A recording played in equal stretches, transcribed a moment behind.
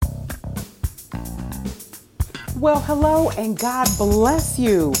Well, hello and God bless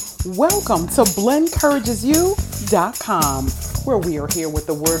you. Welcome to BlenCouragesYou.com, where we are here with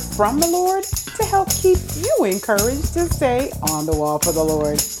the word from the Lord to help keep you encouraged to stay on the wall for the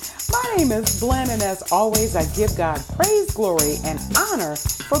Lord. My name is Blen, and as always, I give God praise, glory, and honor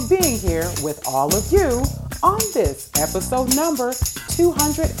for being here with all of you on this episode number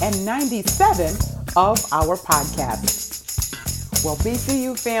 297 of our podcast. Well,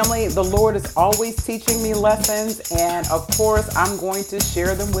 BCU family, the Lord is always teaching me lessons, and of course, I'm going to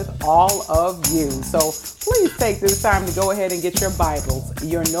share them with all of you. So please take this time to go ahead and get your Bibles,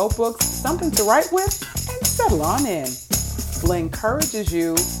 your notebooks, something to write with, and settle on in. Blen Encourages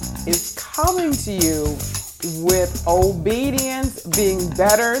You is coming to you with obedience being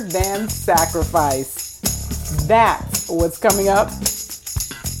better than sacrifice. That's what's coming up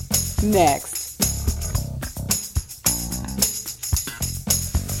next.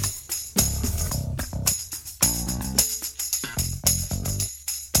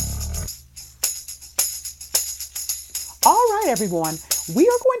 All right, everyone, we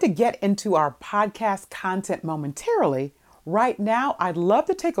are going to get into our podcast content momentarily. Right now, I'd love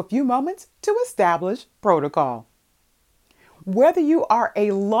to take a few moments to establish protocol. Whether you are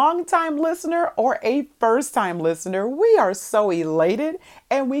a long-time listener or a first-time listener, we are so elated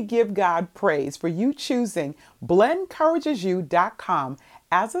and we give God praise for you choosing BlenCouragesYou.com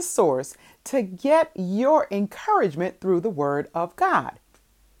as a source to get your encouragement through the Word of God.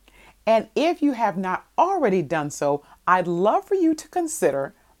 And if you have not already done so, I'd love for you to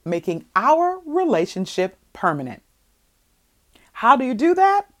consider making our relationship permanent. How do you do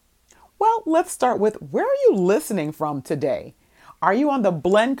that? Well, let's start with where are you listening from today? Are you on the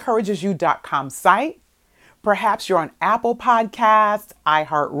BlenCouragesYou.com site? Perhaps you're on Apple Podcasts,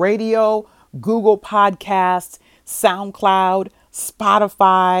 iHeartRadio, Google Podcasts, SoundCloud,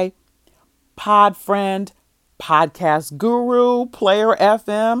 Spotify, Podfriend, Podcast Guru, Player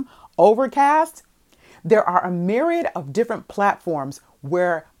FM, Overcast. There are a myriad of different platforms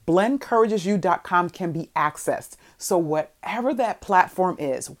where BlenCouragesYou.com can be accessed. So whatever that platform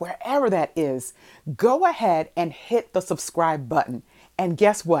is, wherever that is, go ahead and hit the subscribe button. And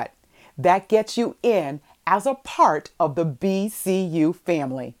guess what? That gets you in as a part of the BCU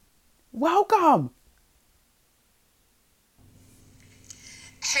family. Welcome.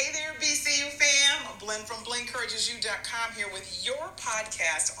 Hey there, BCU fam. Blen from BlenCouragesYou.com here with your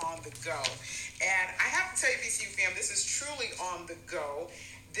podcast on the go. And I have to tell you, BCU fam, this is truly on the go.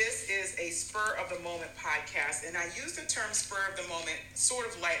 This is a spur of the moment podcast. And I use the term spur of the moment sort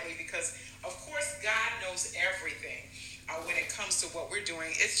of lightly because, of course, God knows everything. When it comes to what we're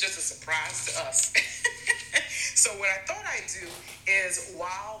doing, it's just a surprise to us. So what I thought I'd do is,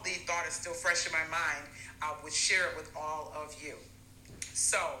 while the thought is still fresh in my mind, I would share it with all of you.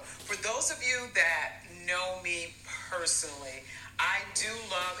 So, for those of you that know me personally, I do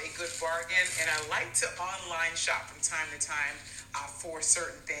love a good bargain, and I like to online shop from time to time for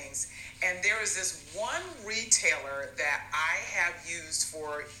certain things. And there is this one retailer that I have used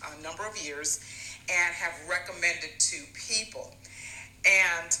for a number of years and have recommended to people.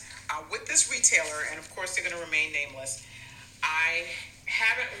 And with this retailer, and of course they're going to remain nameless, I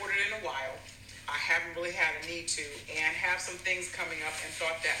haven't ordered in a while. I haven't really had a need to, and have some things coming up, and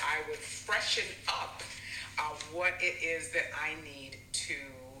thought that I would freshen up what it is that I need to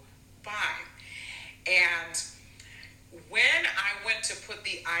buy. And when I went to put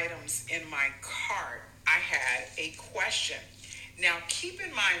the items in my cart, I had a question. Now, keep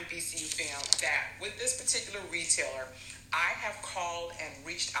in mind, BCU fam, that with this particular retailer, I have called and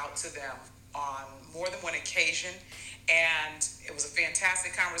reached out to them on more than one occasion, and it was a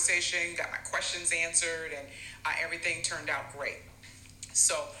fantastic conversation, got my questions answered, and everything turned out great.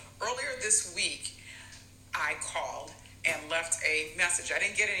 So earlier this week, I called and left a message. I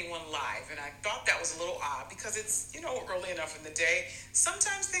didn't get anyone live, and I thought that was a little odd because it's, early enough in the day.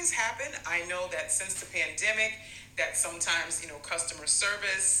 Sometimes things happen. I know that since the pandemic, that sometimes, customer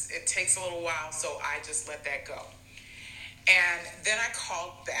service, it takes a little while, so I just let that go. And then I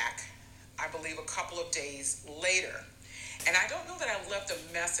called back, I believe a couple of days later. And I don't know that I left a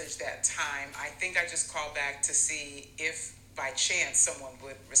message that time. I think I just called back to see if by chance someone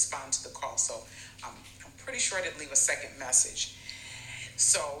would respond to the call. So I'm pretty sure I didn't leave a second message.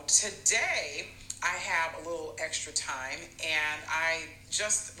 So today I have a little extra time, and I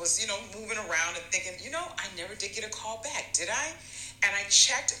just was, moving around and thinking, I never did get a call back, did I? And I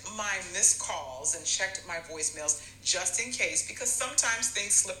checked my missed calls and checked my voicemails just in case, because sometimes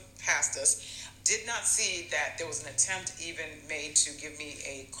things slip past us. Did not see that there was an attempt even made to give me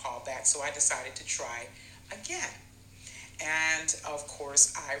a call back, so I decided to try again. And of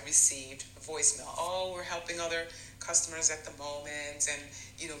course, I received voicemail. Oh, we're helping other customers at the moment,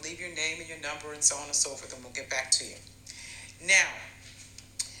 and leave your name and your number and so on and so forth, and we'll get back to you. Now,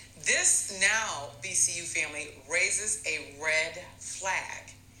 this now, BCU family, raises a red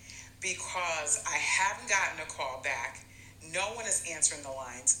flag because I haven't gotten a call back. No one is answering the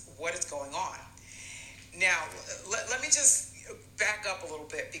lines. What is going on? Now, let me just back up a little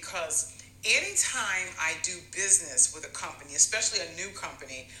bit, because anytime I do business with a company, especially a new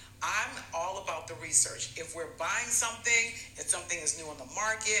company, I'm all about the research. If we're buying something, if something is new on the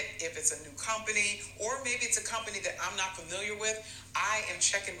market, if it's a new company, or maybe it's a company that I'm not familiar with, I am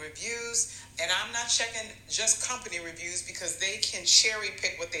checking reviews, and I'm not checking just company reviews because they can cherry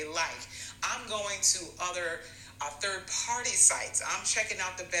pick what they like. I'm going to other third-party sites. I'm checking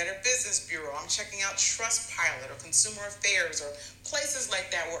out the Better Business Bureau. I'm checking out Trustpilot or Consumer Affairs or places like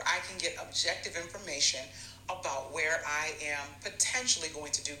that where I can get objective information about where I am potentially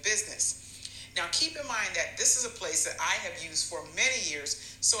going to do business. Now, keep in mind that this is a place that I have used for many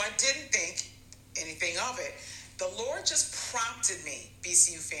years, so I didn't think anything of it. The Lord just prompted me,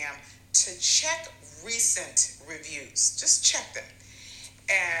 BCU fam, to check recent reviews. Just check them.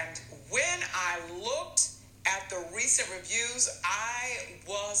 And when I looked at the recent reviews, I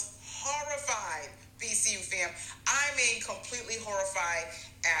was horrified, BCU fam. I mean, completely horrified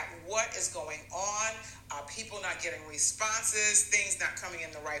at what is going on. People not getting responses, things not coming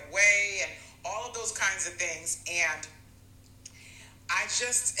in the right way, and all of those kinds of things. And I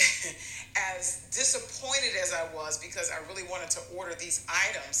just, as disappointed as I was, because I really wanted to order these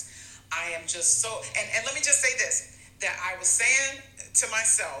items, I am just so, and let me just say this, that I was saying to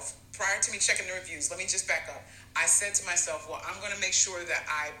myself, prior to me checking the reviews, let me just back up. I said to myself, well, I'm going to make sure that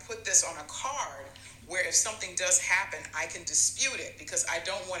I put this on a card where if something does happen, I can dispute it, because I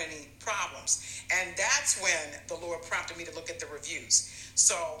don't want any problems. And that's when the Lord prompted me to look at the reviews.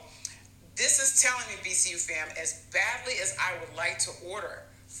 So this is telling me, BCU fam, as badly as I would like to order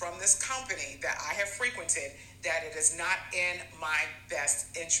from this company that I have frequented, that it is not in my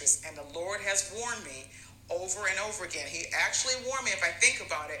best interest. And the Lord has warned me over and over again. He actually warned me, if I think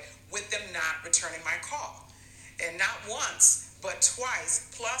about it, with them not returning my call. And not once, but twice,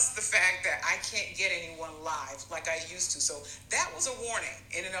 plus the fact that I can't get anyone live like I used to. So that was a warning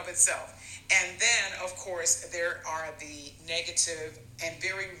in and of itself. And then, of course, there are the negative and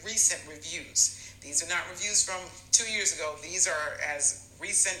very recent reviews. These are not reviews from 2 years ago. These are as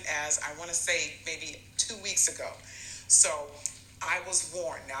recent as, I want to say, maybe 2 weeks ago. So I was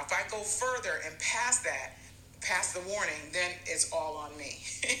warned. Now, if I go further and past that, past the warning, then it's all on me.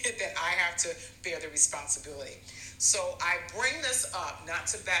 Then I have to bear the responsibility. So I bring this up not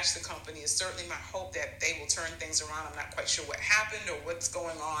to bash the company. It's certainly my hope that they will turn things around. I'm not quite sure what happened or what's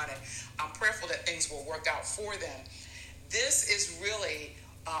going on, and I'm prayerful that things will work out for them. This is really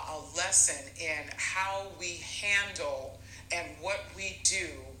a lesson in how we handle and what we do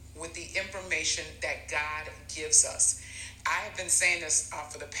with the information that God gives us. I have been saying this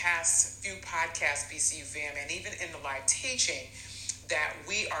for the past few podcasts, BCU fam, and even in the live teaching, that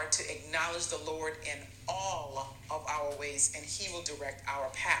we are to acknowledge the Lord in all of our ways, and He will direct our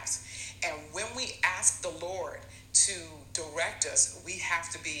paths. And when we ask the Lord to direct us, we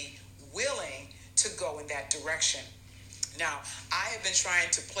have to be willing to go in that direction. Now, I have been trying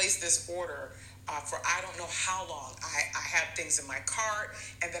to place this order for I don't know how long. I had things in my cart,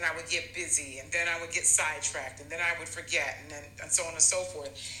 and then I would get busy, and then I would get sidetracked, and then I would forget, and so on and so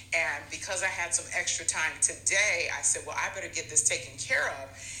forth. And because I had some extra time today, I said, well, I better get this taken care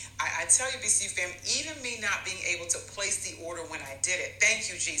of. I tell you, BCU fam, even me not being able to place the order when I did it, thank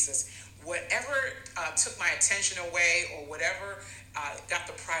you, Jesus. Whatever took my attention away, or whatever got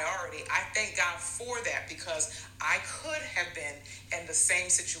the priority, I thank God for that, because I could have been in the same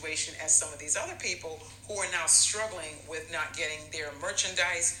situation as some of these other people who are now struggling with not getting their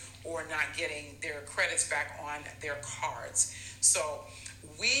merchandise or not getting their credits back on their cards. So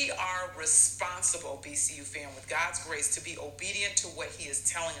we are responsible, BCU fam, with God's grace, to be obedient to what He is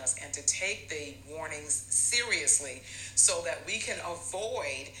telling us and to take the warnings seriously so that we can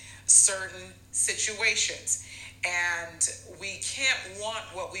avoid certain situations. And we can't want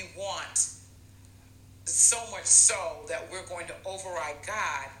what we want so much so that we're going to override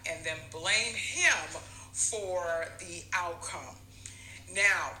God and then blame Him for the outcome.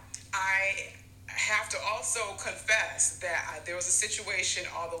 Now, I have to also confess that there was a situation,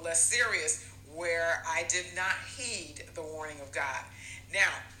 although less serious, where I did not heed the warning of God.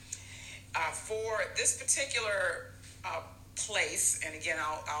 Now, for this particular place, and again,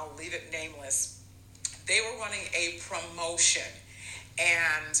 I'll leave it nameless, they were running a promotion.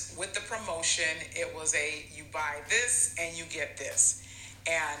 And with the promotion, it was you buy this and you get this.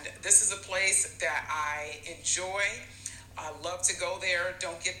 And this is a place that I enjoy. I love to go there,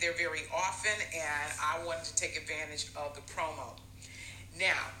 don't get there very often, and I wanted to take advantage of the promo.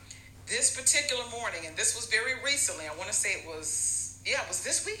 Now, this particular morning, and this was very recently, I want to say it was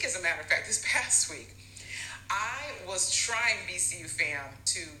this week, as a matter of fact, this past week, I was trying, BCU fam,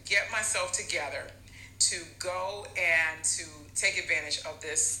 to get myself together to go and to take advantage of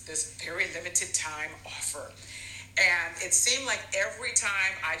this very limited time offer. And it seemed like every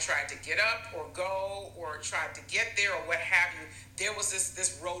time I tried to get up or go or tried to get there or what have you, there was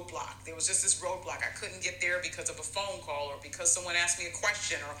this roadblock. There was just this roadblock. I couldn't get there because of a phone call or because someone asked me a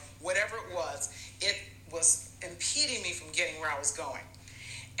question or whatever it was. It was impeding me from getting where I was going.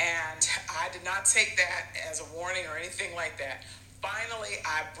 And I did not take that as a warning or anything like that. Finally,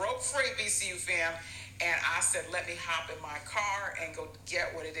 I broke free, BCU fam, and I said, let me hop in my car and go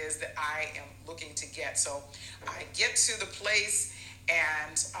get what it is that I am looking to get. So I get to the place,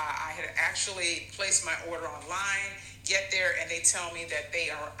 and I had actually placed my order online, get there, and they tell me that they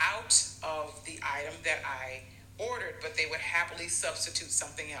are out of the item that I ordered, but they would happily substitute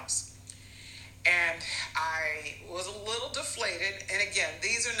something else. And I was a little deflated. And again,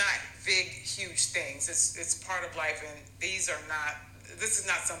 these are not big, huge things. It's part of life, and this is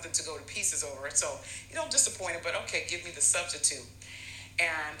not something to go to pieces over. So, disappointed, but okay, give me the substitute.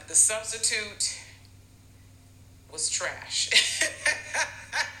 And the substitute was trash.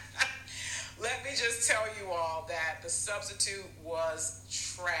 Let me just tell you all that the substitute was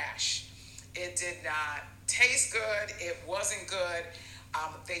trash. It did not taste good. It wasn't good.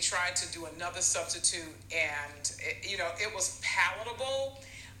 They tried to do another substitute, and it was palatable,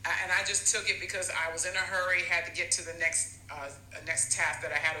 and I just took it because I was in a hurry, had to get to the next task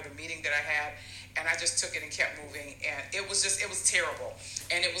that I had, or the meeting that I had, and I just took it and kept moving, and it was terrible,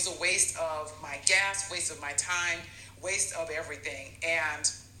 and it was a waste of my gas, waste of my time, waste of everything, and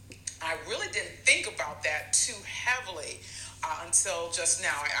I really didn't think about that too heavily until just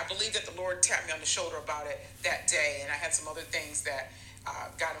now. I believe that the Lord tapped me on the shoulder about it that day, and I had some other things that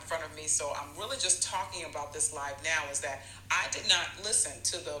got in front of me. So I'm really just talking about this live now, is that I did not listen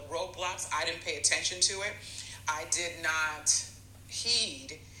to the roadblocks. I didn't pay attention to it. I did not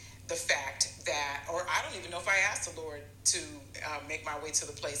heed the fact that, or I don't even know if I asked the Lord to make my way to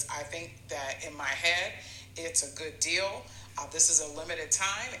the place. I think that in my head, it's a good deal. This is a limited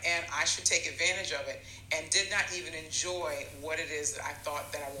time, and I should take advantage of it, and did not even enjoy what it is that I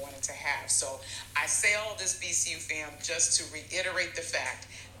thought that I wanted to have. So I say all this, BCU fam, just to reiterate the fact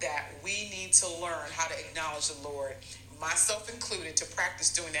that we need to learn how to acknowledge the Lord, myself included, to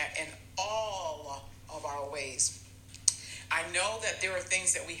practice doing that in all of our ways. I know that there are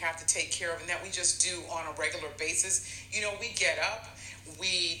things that we have to take care of and that we just do on a regular basis. We get up,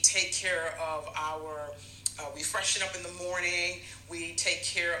 we take care of we freshen up in the morning, we take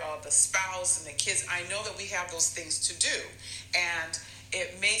care of the spouse and the kids. I know that we have those things to do. And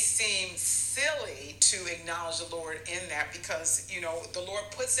it may seem silly to acknowledge the Lord in that because, the Lord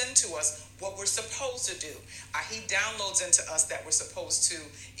puts into us what we're supposed to do. He downloads into us that we're supposed to,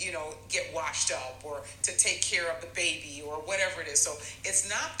 get washed up or to take care of the baby or whatever it is. So it's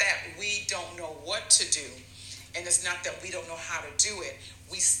not that we don't know what to do, and it's not that we don't know how to do it.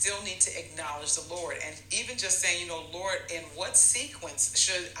 We still need to acknowledge the Lord. And even just saying, Lord, in what sequence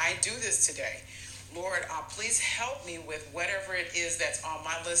should I do this today? Lord, please help me with whatever it is that's on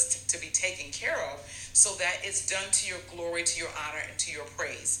my list to be taken care of, so that it's done to your glory, to your honor, and to your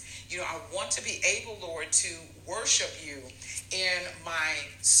praise. I want to be able, Lord, to worship you in my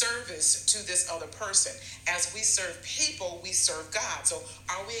service to this other person. As we serve people, we serve God. So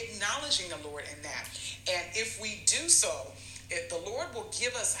are we acknowledging the Lord in that? And if we do so, if the Lord will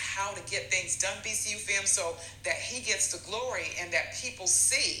give us how to get things done, BCU fam, so that he gets the glory and that people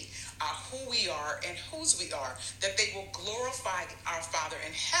see who we are and whose we are, that they will glorify our Father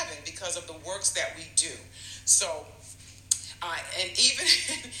in heaven because of the works that we do. So, and even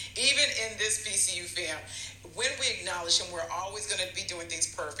even in this, BCU fam, when we acknowledge him, we're always going to be doing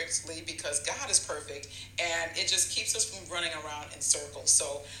things perfectly because God is perfect, and it just keeps us from running around in circles.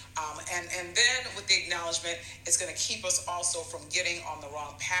 So, and then with the acknowledgement, it's going to keep us also from getting on the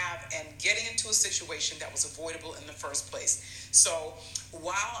wrong path and getting into a situation that was avoidable in the first place. So,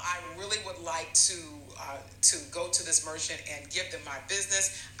 while I really would like to go to this merchant and give them my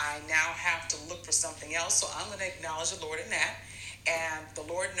business, I now have to look for something else. So I'm going to acknowledge the Lord in that. And the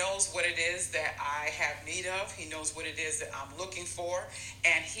Lord knows what it is that I have need of. He knows what it is that I'm looking for.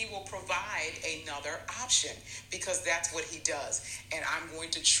 And He will provide another option, because that's what He does. And I'm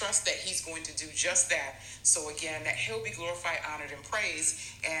going to trust that He's going to do just that. So again, that He'll be glorified, honored, and praised.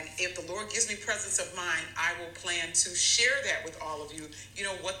 And if the Lord gives me presence of mind, I will plan to share that with all of you,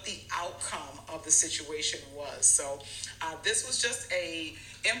 what the outcome of the situation was. So this was just a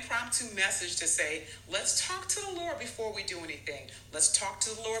impromptu message to say, let's talk to the Lord before we do anything. Let's talk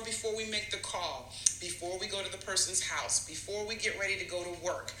to the Lord before we make the call, before we go to the person's house, before we get ready to go to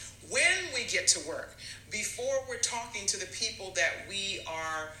work, when we get to work, before we're talking to the people that we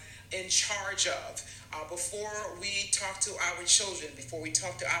are in charge of, before we talk to our children, before we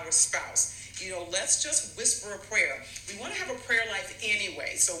talk to our spouse. Let's just whisper a prayer. We want to have a prayer life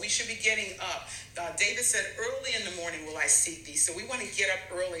anyway, so we should be getting up. David said, early in the morning will I seek thee. So we want to get up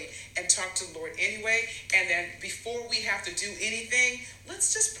early and talk to the Lord anyway. And then before we have to do anything,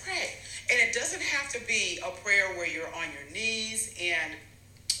 let's just pray. And it doesn't have to be a prayer where you're on your knees and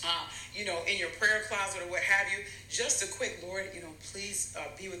in your prayer closet or what have you. Just a quick, Lord, please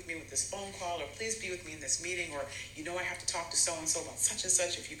be with me with this phone call, or please be with me in this meeting, or, I have to talk to so-and-so about such and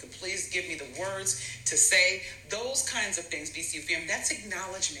such. If you could please give me the words to say, those kinds of things, BCU fam, that's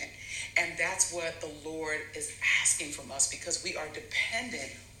acknowledgement. And that's what the Lord is asking from us, because we are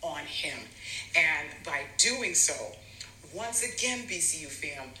dependent on Him. And by doing so, once again, BCU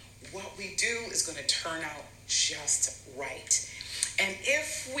fam, what we do is going to turn out just right. And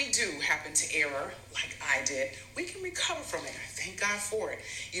if we do happen to err, like I did, we can recover from it. I thank God for it.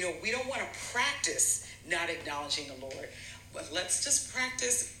 We don't want to practice not acknowledging the Lord, but let's just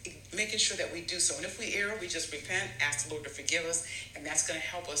practice making sure that we do so. And if we err, we just repent, ask the Lord to forgive us, and that's going to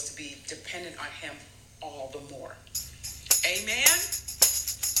help us to be dependent on Him all the more. Amen?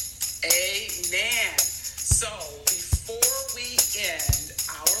 Amen. So before we end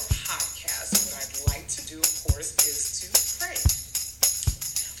our podcast, what I'd like to do, of course, is to pray.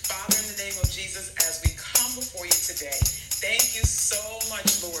 Father, in the name of Jesus, as we come before you today, thank you so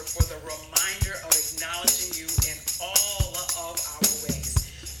much, Lord, for the reminder of acknowledging you in all of our ways.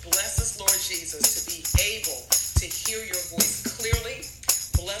 Bless us, Lord Jesus, to be able to hear your voice clearly.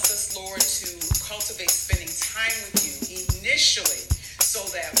 Bless us, Lord, to cultivate spending time with you initially, so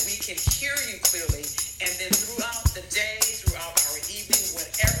that we can hear you clearly